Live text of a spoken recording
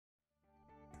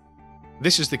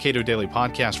This is the Cato Daily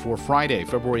Podcast for Friday,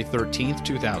 February 13th,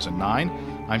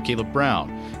 2009. I'm Caleb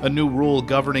Brown. A new rule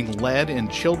governing lead in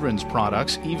children's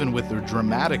products, even with the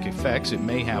dramatic effects it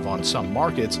may have on some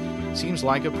markets, seems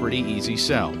like a pretty easy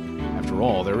sell. After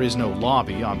all, there is no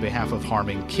lobby on behalf of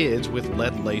harming kids with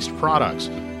lead-laced products.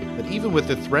 But even with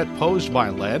the threat posed by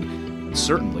lead, and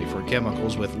certainly for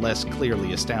chemicals with less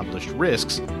clearly established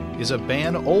risks, is a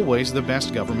ban always the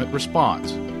best government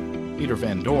response? Peter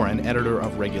Van Doren, editor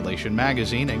of Regulation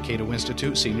Magazine and Cato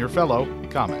Institute Senior Fellow,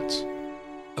 comments.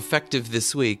 Effective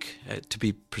this week, to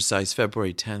be precise,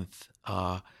 February 10th,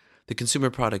 the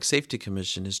Consumer Product Safety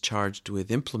Commission is charged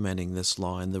with implementing this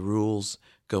law, and the rules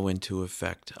go into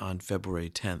effect on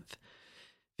February 10th.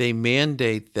 They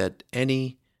mandate that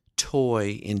any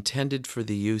toy intended for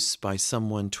the use by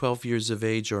someone 12 years of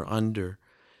age or under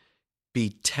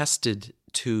be tested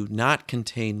to not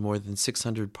contain more than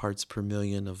 600 parts per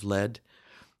million of lead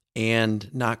and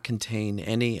not contain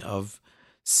any of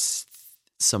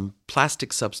some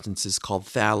plastic substances called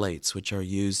phthalates, which are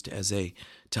used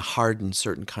to harden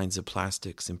certain kinds of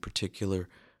plastics. In particular,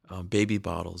 baby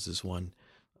bottles is one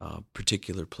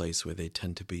particular place where they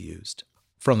tend to be used.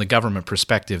 From the government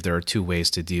perspective, there are two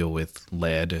ways to deal with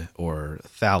lead or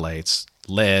phthalates.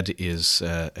 Lead is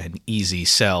an easy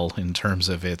sell in terms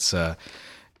of its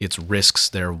risks.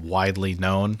 They're widely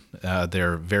known.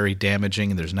 They're very damaging,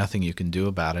 and there's nothing you can do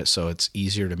about it. So it's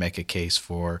easier to make a case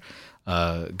for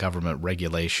government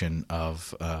regulation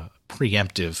of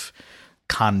preemptive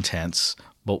contents.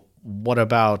 But what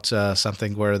about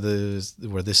something where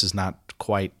this is not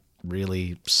quite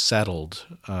really settled?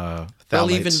 Well,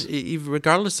 even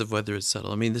regardless of whether it's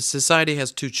settled, I mean, the society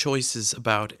has two choices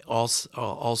about all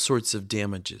sorts of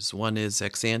damages. One is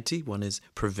ex ante, one is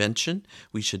prevention.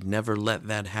 We should never let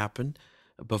that happen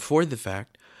before the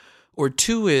fact. Or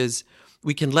two is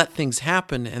we can let things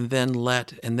happen and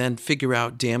then figure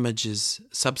out damages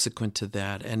subsequent to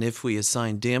that. And if we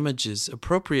assign damages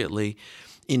appropriately,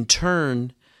 in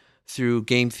turn, through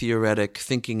game theoretic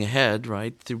thinking ahead,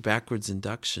 right, through backwards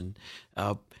induction,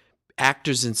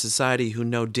 actors in society who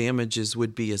know damages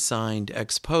would be assigned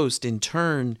ex post, in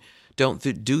turn,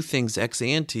 don't do things ex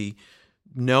ante,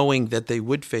 knowing that they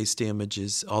would face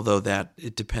damages, although that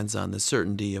it depends on the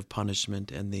certainty of punishment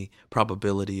and the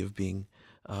probability of being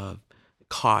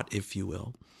caught, if you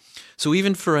will. So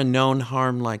even for a known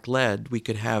harm like lead, we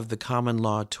could have the common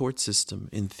law tort system,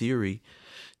 in theory,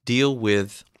 deal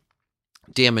with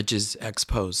damages ex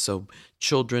post. So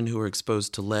children who are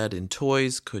exposed to lead in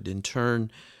toys could in turn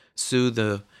sue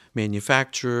the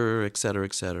manufacturer, et cetera,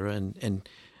 et cetera. And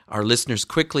our listeners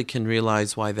quickly can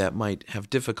realize why that might have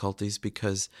difficulties,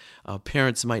 because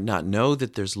parents might not know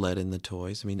that there's lead in the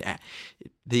toys. I mean,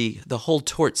 the whole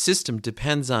tort system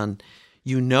depends on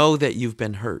that you've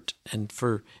been hurt, and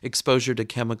for exposure to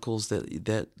chemicals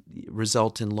that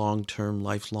result in long-term,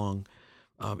 lifelong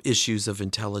issues of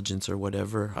intelligence or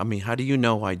whatever. I mean, how do you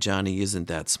know why Johnny isn't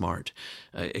that smart?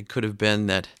 It could have been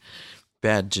that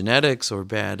bad genetics or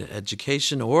bad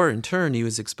education, or in turn, he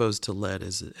was exposed to lead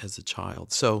as a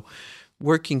child. So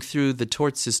working through the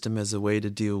tort system as a way to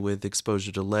deal with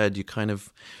exposure to lead, you kind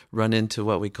of run into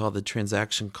what we call the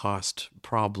transaction cost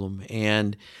problem.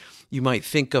 And you might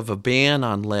think of a ban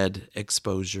on lead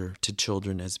exposure to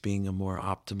children as being a more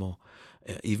optimal,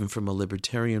 even from a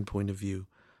libertarian point of view,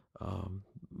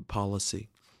 policy.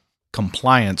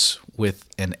 Compliance with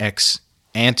an ex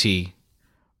ante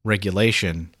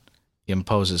regulation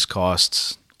imposes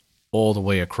costs all the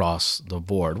way across the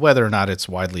board, whether or not it's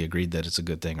widely agreed that it's a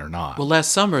good thing or not. Well,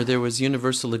 last summer there was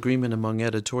universal agreement among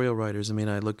editorial writers. I mean,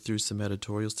 I looked through some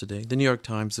editorials today. The New York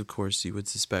Times, of course, you would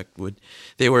suspect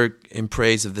they were in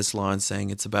praise of this law and saying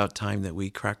it's about time that we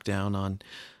crack down on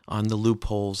the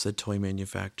loopholes that toy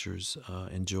manufacturers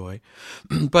enjoy.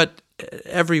 But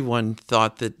everyone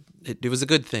thought that it was a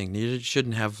good thing. You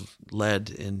shouldn't have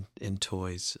lead in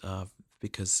toys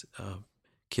because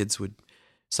kids would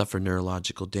suffer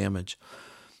neurological damage.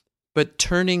 But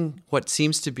turning what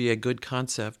seems to be a good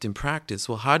concept in practice,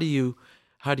 well, how do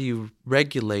you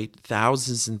regulate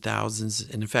thousands and thousands,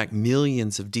 and in fact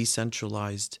millions of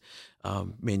decentralized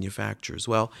manufacturers?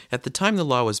 Well, at the time the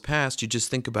law was passed, you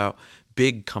just think about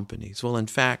big companies. Well, in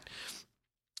fact,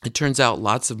 it turns out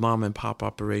lots of mom and pop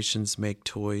operations make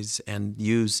toys and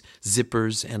use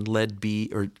zippers and lead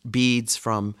beads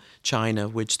from China,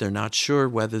 which they're not sure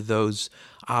whether those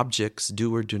objects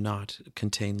do or do not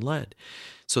contain lead.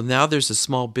 So now there's a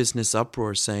small business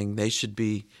uproar saying they should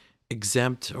be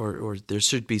exempt, or there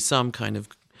should be some kind of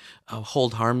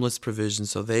hold harmless provision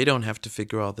so they don't have to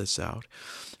figure all this out.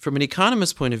 From an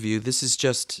economist's point of view, this is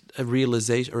just a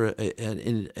realization or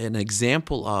an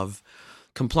example of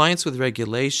compliance with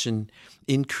regulation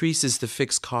increases the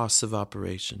fixed costs of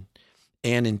operation,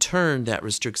 and in turn, that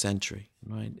restricts entry,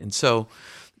 right? And so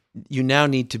you now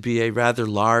need to be a rather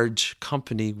large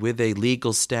company with a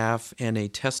legal staff and a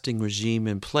testing regime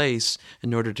in place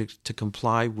in order to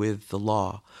comply with the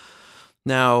law.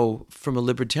 Now, from a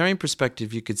libertarian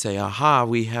perspective, you could say, aha,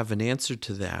 we have an answer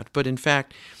to that. But in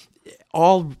fact,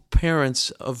 all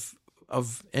parents of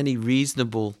any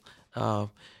reasonable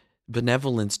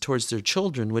benevolence towards their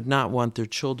children would not want their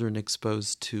children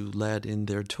exposed to lead in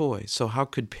their toys. So how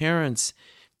could parents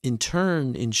in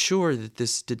turn ensure that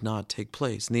this did not take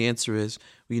place? And the answer is,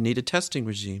 well, you need a testing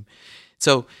regime.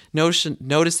 So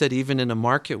notice that even in a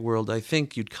market world, I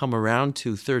think you'd come around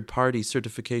to third-party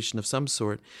certification of some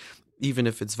sort, even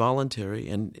if it's voluntary.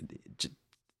 And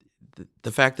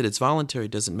the fact that it's voluntary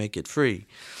doesn't make it free.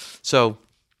 So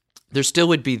there still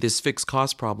would be this fixed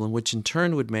cost problem, which in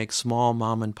turn would make small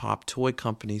mom-and-pop toy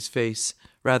companies face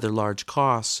rather large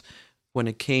costs when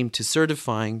it came to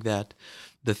certifying that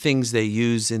the things they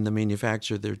use in the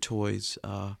manufacture of their toys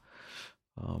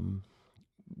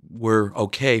were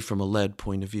okay from a lead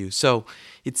point of view. So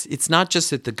it's not just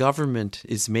that the government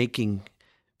is making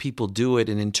people do it,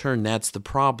 and in turn that's the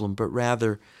problem, but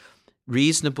rather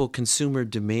reasonable consumer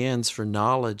demands for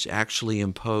knowledge actually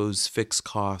impose fixed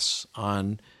costs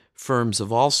on firms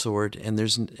of all sort, and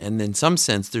in some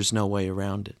sense there's no way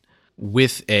around it.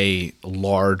 With a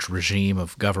large regime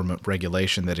of government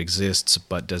regulation that exists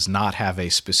but does not have a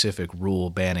specific rule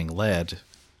banning lead,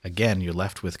 again, you're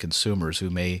left with consumers who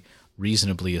may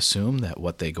reasonably assume that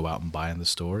what they go out and buy in the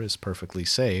store is perfectly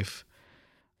safe,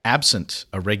 absent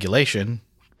a regulation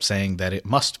saying that it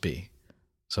must be.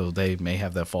 So they may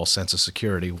have that false sense of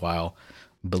security while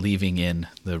believing in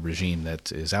the regime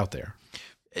that is out there.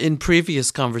 In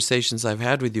previous conversations I've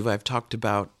had with you, I've talked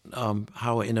about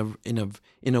how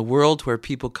in a world where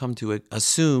people come to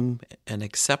assume and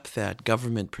accept that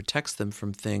government protects them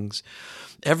from things,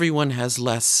 everyone has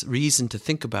less reason to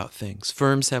think about things.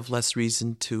 Firms have less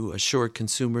reason to assure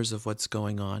consumers of what's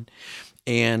going on,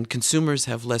 and consumers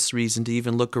have less reason to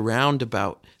even look around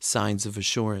about signs of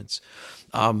assurance.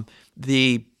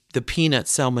 The peanut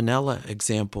salmonella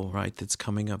example, right, that's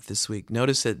coming up this week.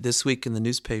 Notice that this week in the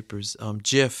newspapers,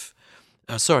 Smuckers,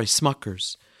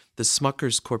 the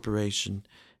Smuckers Corporation,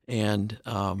 and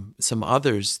some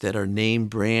others that are name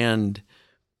brand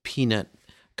peanut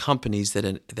companies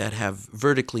that have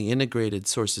vertically integrated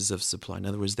sources of supply. In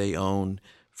other words, they own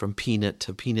from peanut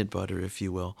to peanut butter, if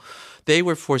you will. They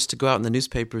were forced to go out in the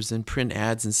newspapers and print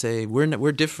ads and say,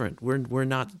 we're different. We're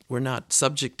not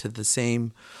subject to the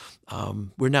same.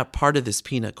 We're not part of this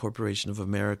Peanut Corporation of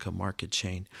America market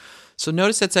chain. So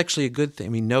notice that's actually a good thing. I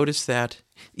mean, notice that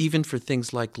even for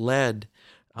things like lead,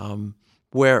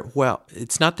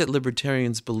 it's not that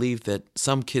libertarians believe that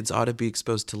some kids ought to be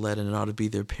exposed to lead and it ought to be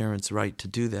their parents' right to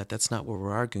do that. That's not what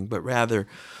we're arguing. But rather,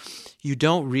 you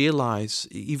don't realize,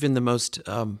 even the most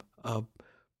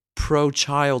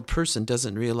pro-child person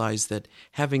doesn't realize that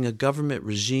having a government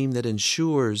regime that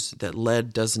ensures that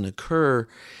lead doesn't occur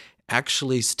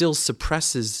actually still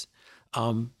suppresses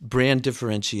brand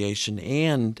differentiation,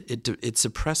 and it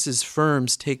suppresses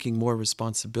firms taking more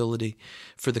responsibility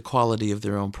for the quality of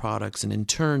their own products, and in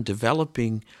turn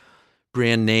developing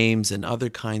brand names and other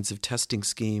kinds of testing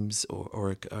schemes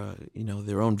or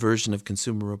their own version of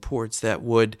consumer reports that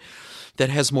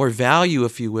has more value,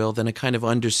 if you will, than a kind of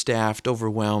understaffed,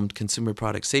 overwhelmed Consumer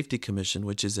Product Safety Commission,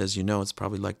 which is, as you know, it's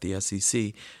probably like the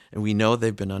SEC, and we know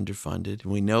they've been underfunded,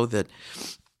 and we know that.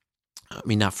 I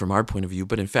mean, not from our point of view,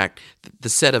 but in fact, the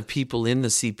set of people in the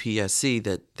CPSC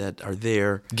that are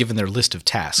there, given their list of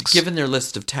tasks,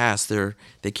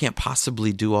 they can't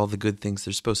possibly do all the good things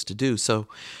they're supposed to do. So,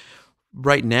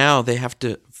 right now, they have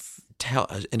to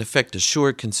in effect,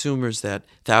 assure consumers that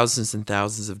thousands and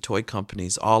thousands of toy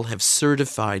companies all have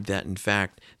certified that, in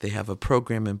fact, they have a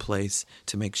program in place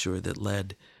to make sure that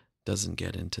lead doesn't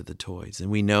get into the toys,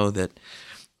 and we know that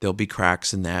there'll be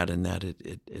cracks in that, and that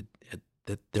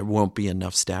that there won't be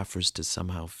enough staffers to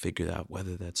somehow figure out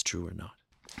whether that's true or not.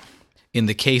 In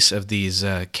the case of these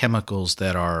chemicals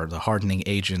that are the hardening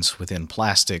agents within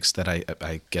plastics that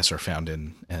I guess are found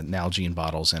in Nalgene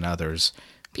bottles and others,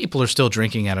 people are still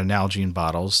drinking out of Nalgene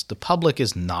bottles. The public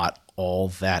is not all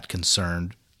that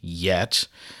concerned yet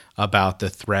about the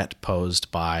threat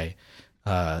posed by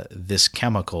this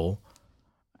chemical.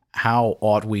 How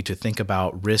ought we to think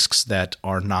about risks that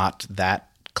are not that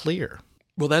clear?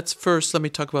 Well, that's first. Let me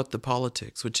talk about the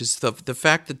politics, which is the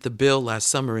fact that the bill last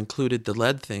summer included the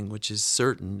lead thing, which is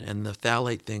certain, and the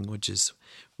phthalate thing, which is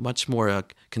much more a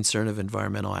concern of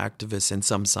environmental activists and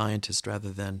some scientists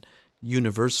rather than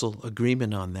universal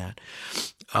agreement on that.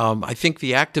 I think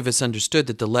the activists understood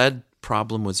that the lead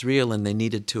problem was real and they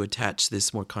needed to attach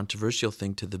this more controversial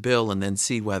thing to the bill and then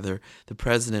see whether the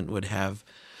president would have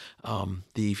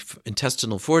the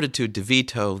intestinal fortitude to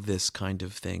veto this kind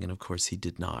of thing. And of course, he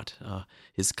did not.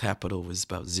 His capital was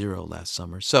about 0 last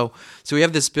summer. So we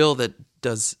have this bill that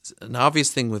does an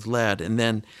obvious thing with lead and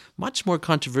then much more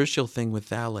controversial thing with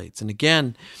phthalates. And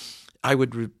again, I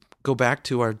would go back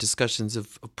to our discussions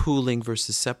of pooling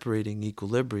versus separating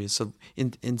equilibria. So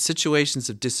in situations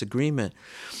of disagreement,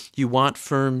 you want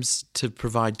firms to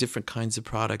provide different kinds of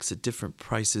products at different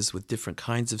prices with different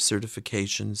kinds of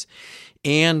certifications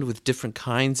and with different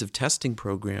kinds of testing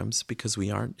programs because we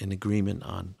aren't in agreement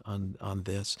on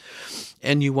this.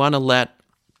 And you want to let,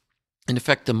 in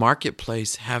effect, the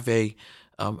marketplace have a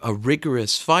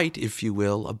rigorous fight, if you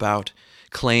will, about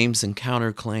claims and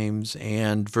counterclaims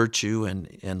and virtue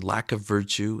and lack of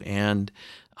virtue. And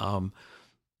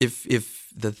if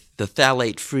the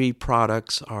phthalate-free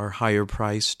products are higher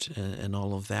priced and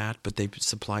all of that, but they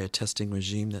supply a testing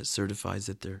regime that certifies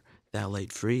that they're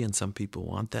phthalate-free, and some people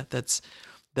want that, that's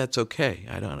okay.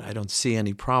 I don't see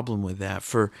any problem with that.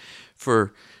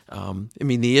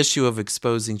 The issue of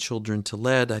exposing children to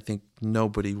lead, I think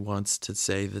nobody wants to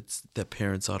say that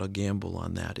parents ought to gamble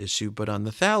on that issue. But on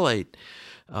the phthalate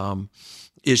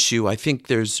issue, I think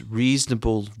there's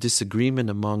reasonable disagreement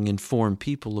among informed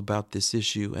people about this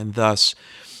issue, and thus,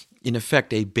 in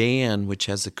effect, a ban which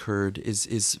has occurred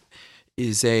is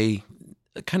a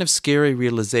kind of scary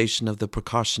realization of the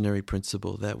precautionary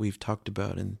principle that we've talked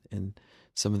about in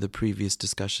some of the previous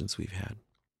discussions we've had.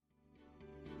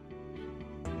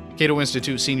 Cato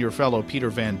Institute Senior Fellow Peter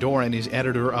Van Doren is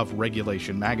editor of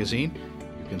Regulation Magazine.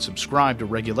 You can subscribe to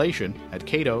Regulation at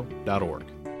cato.org.